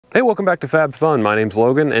Hey, welcome back to Fab Fun. My name's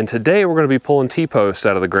Logan, and today we're going to be pulling T-posts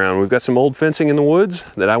out of the ground. We've got some old fencing in the woods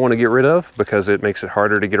that I want to get rid of because it makes it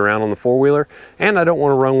harder to get around on the four-wheeler, and I don't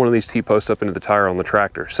want to run one of these T-posts up into the tire on the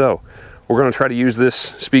tractor. So we're going to try to use this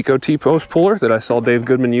SpeeCo T-post puller that I saw Dave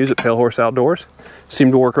Goodman use at Pale Horse Outdoors.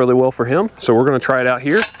 Seemed to work really well for him, so we're going to try it out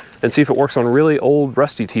here and see if it works on really old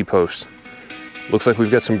rusty T-posts. Looks like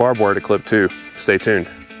we've got some barbed wire to clip too. Stay tuned.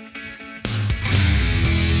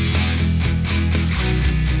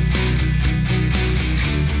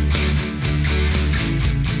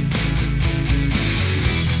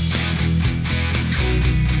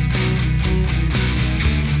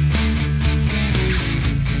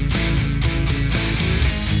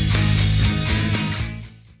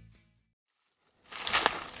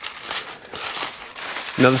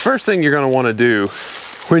 Now the first thing you're going to want to do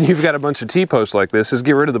when you've got a bunch of T-posts like this is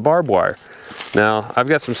get rid of the barbed wire. Now I've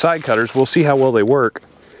got some side cutters. We'll see how well they work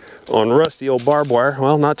on rusty old barbed wire.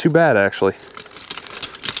 Well, not too bad actually.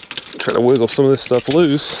 Try to wiggle some of this stuff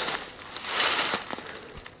loose.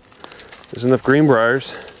 There's enough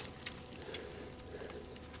greenbriers.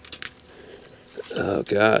 Oh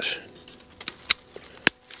gosh.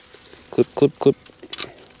 Clip, clip, clip.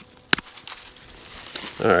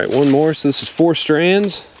 All right, one more. So this is 4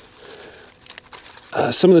 strands.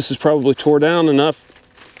 Some of this is probably tore down enough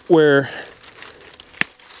where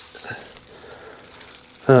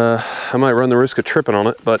I might run the risk of tripping on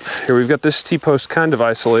it, but here we've got this T-post kind of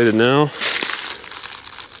isolated now.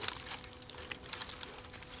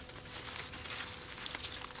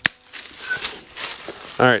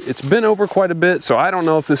 All right, it's been over quite a bit, so I don't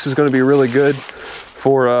know if this is going to be really good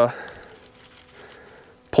for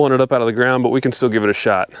pulling it up out of the ground, but we can still give it a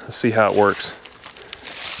shot. Let's see how it works.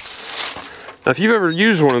 Now, if you've ever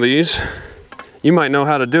used one of these, you might know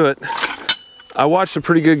how to do it. I watched a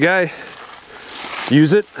pretty good guy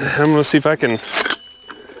use it. I'm gonna see if I can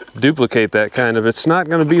duplicate that kind of. It's not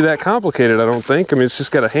gonna be that complicated, I don't think. I mean, it's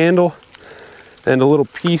just got a handle and a little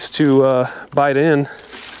piece to bite in.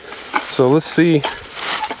 So let's see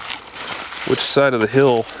which side of the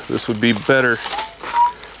hill this would be better.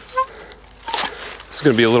 This is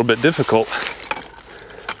going to be a little bit difficult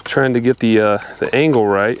trying to get the angle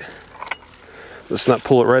right. Let's not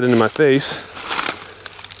pull it right into my face.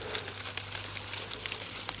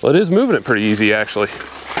 Well, it is moving it pretty easy actually.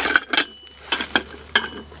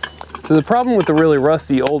 So the problem with the really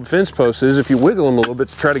rusty old fence posts is if you wiggle them a little bit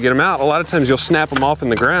to try to get them out, a lot of times you'll snap them off in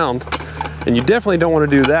the ground, and you definitely don't want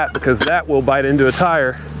to do that because that will bite into a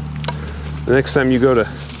tire. The next time you go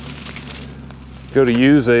to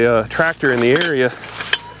use a tractor in the area,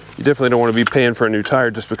 you definitely don't want to be paying for a new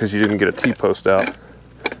tire just because you didn't get a T-post out.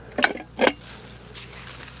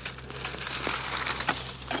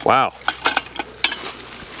 Wow.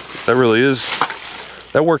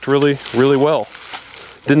 That worked really, really well.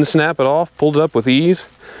 Didn't snap it off, pulled it up with ease.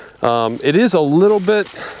 It is a little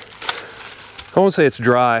bit, I won't say it's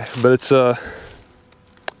dry, but it's, you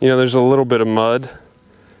know, there's a little bit of mud.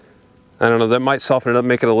 I don't know, that might soften it up,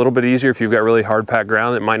 make it a little bit easier. If you've got really hard packed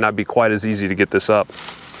ground, it might not be quite as easy to get this up.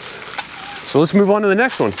 So let's move on to the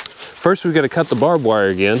next one. First, we've got to cut the barbed wire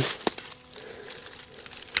again.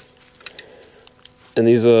 And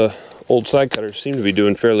these old side cutters seem to be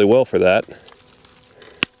doing fairly well for that.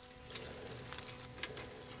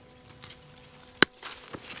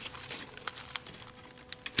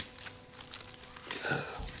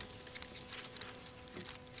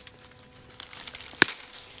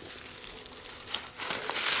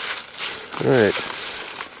 All right,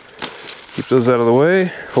 keep those out of the way,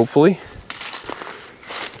 hopefully.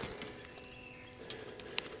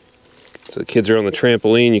 So the kids are on the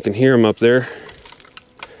trampoline, you can hear them up there.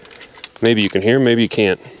 Maybe you can hear them, maybe you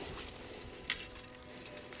can't.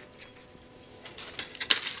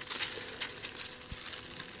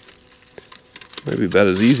 Might be about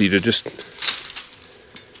as easy to just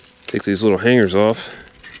take these little hangers off.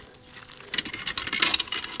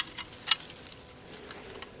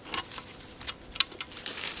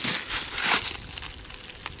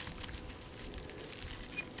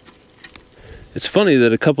 It's funny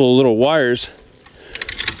that a couple of little wires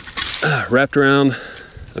wrapped around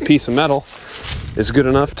a piece of metal is good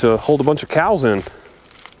enough to hold a bunch of cows in.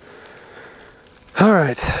 All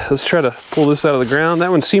right, let's try to pull this out of the ground. That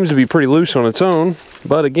one seems to be pretty loose on its own,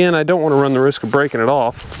 but again, I don't want to run the risk of breaking it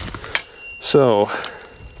off. So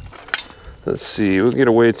let's see, we'll get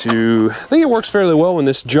a way to, I think it works fairly well when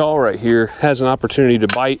this jaw right here has an opportunity to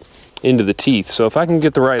bite into the teeth. So if I can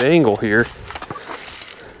get the right angle here,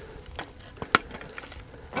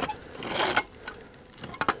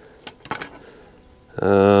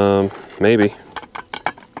 maybe.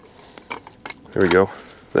 There we go.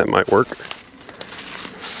 That might work.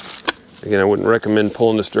 Again, I wouldn't recommend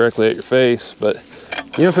pulling this directly at your face, but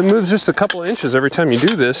you know, if it moves just a couple of inches every time you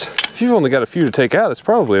do this, if you've only got a few to take out, it's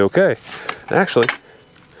probably okay. Actually,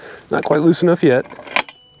 not quite loose enough yet.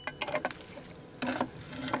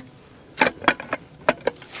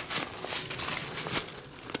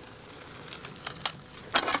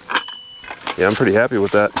 Yeah, I'm pretty happy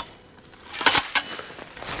with that.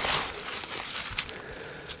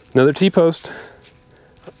 Another T-post.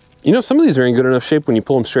 You know, some of these are in good enough shape when you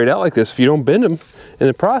pull them straight out like this. If you don't bend them in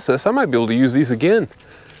the process, I might be able to use these again.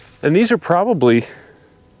 And these are probably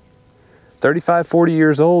 35, 40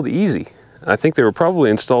 years old, easy. I think they were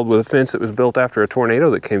probably installed with a fence that was built after a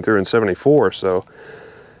tornado that came through in '74, so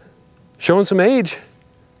showing some age,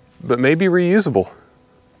 but maybe reusable.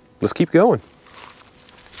 Let's keep going.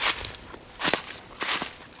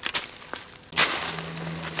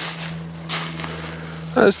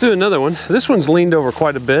 Let's do another one. This one's leaned over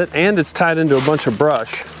quite a bit and it's tied into a bunch of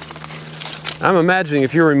brush. I'm imagining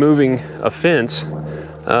if you're removing a fence,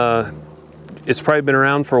 it's probably been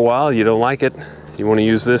around for a while, you don't like it, you want to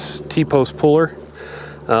use this T-post puller.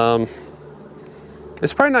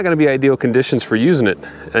 It's probably not going to be ideal conditions for using it.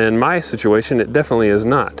 In my situation, it definitely is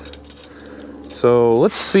not. So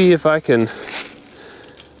let's see if I can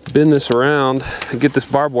bend this around and get this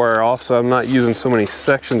barbed wire off so I'm not using so many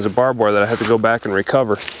sections of barbed wire that I have to go back and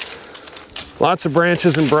recover. Lots of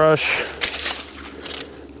branches and brush.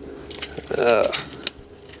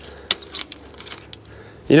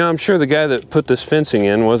 You know, I'm sure the guy that put this fencing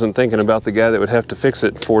in wasn't thinking about the guy that would have to fix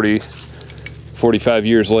it 40, 45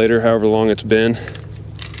 years later, however long it's been.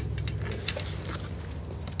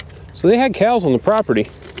 So they had cows on the property.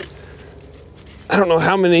 I don't know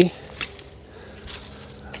how many.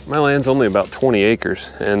 My land's only about 20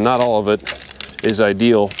 acres and not all of it is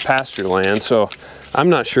ideal pasture land, so I'm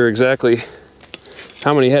not sure exactly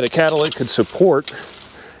how many head of cattle it could support.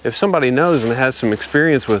 If somebody knows and has some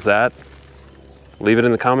experience with that, leave it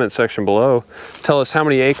in the comment section below. Tell us how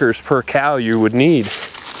many acres per cow you would need.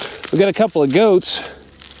 We got a couple of goats,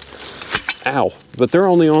 ow, but they're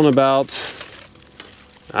only on about,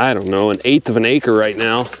 I don't know, 1/8 of an acre right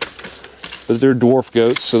now. But they're dwarf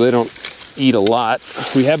goats, so they don't eat a lot.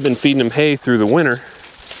 We have been feeding them hay through the winter.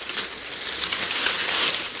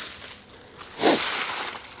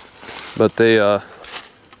 But they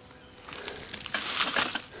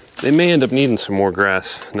may end up needing some more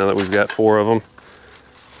grass now that we've got 4 of them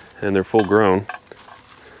and they're full grown.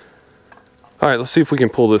 All right, let's see if we can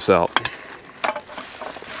pull this out.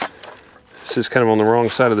 This is kind of on the wrong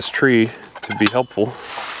side of this tree to be helpful.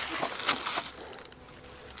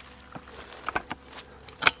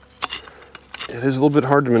 It is a little bit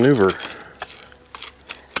hard to maneuver.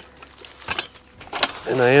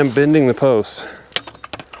 And I am bending the post.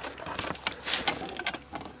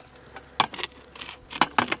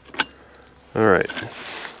 All right,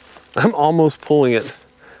 I'm almost pulling it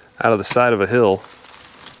out of the side of a hill.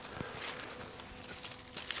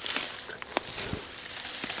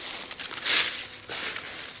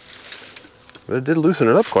 But it did loosen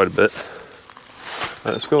it up quite a bit. All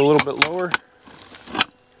right, let's go a little bit lower.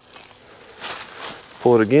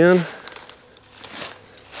 Pull it again.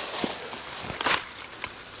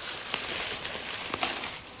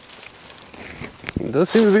 It does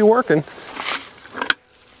seem to be working.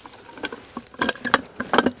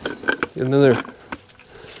 Get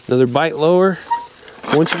another bite lower.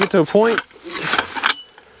 Once you get to a point,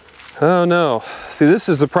 oh no. See, this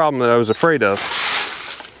is the problem that I was afraid of.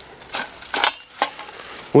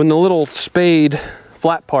 When the little spade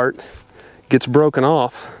flat part gets broken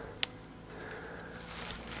off,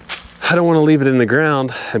 I don't want to leave it in the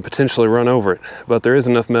ground and potentially run over it, but there is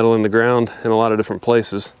enough metal in the ground in a lot of different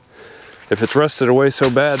places. If it's rusted away so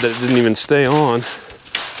bad that it didn't even stay on,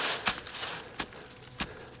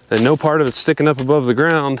 and no part of it's sticking up above the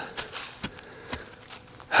ground,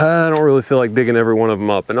 I don't really feel like digging every one of them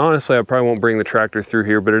up. And honestly, I probably won't bring the tractor through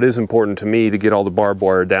here, but it is important to me to get all the barbed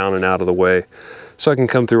wire down and out of the way so I can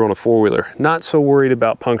come through on a 4-wheeler. Not so worried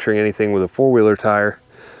about puncturing anything with a 4-wheeler tire,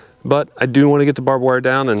 but I do want to get the barbed wire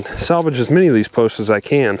down and salvage as many of these posts as I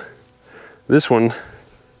can. This one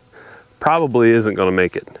probably isn't going to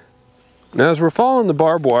make it. Now, as we're following the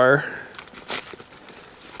barbed wire,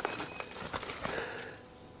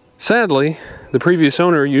 sadly, the previous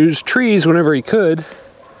owner used trees whenever he could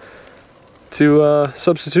to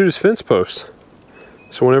substitute his fence posts.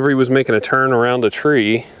 So whenever he was making a turn around a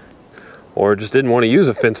tree, or just didn't want to use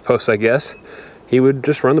a fence post, I guess, he would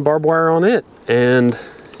just run the barbed wire on it. And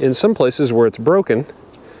in some places where it's broken,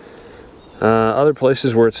 other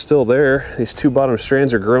places where it's still there, these 2 bottom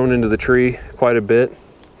strands are grown into the tree quite a bit.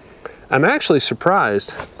 I'm actually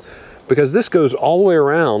surprised because this goes all the way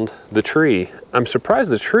around the tree. I'm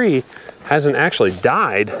surprised the tree hasn't actually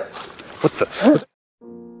died. What the?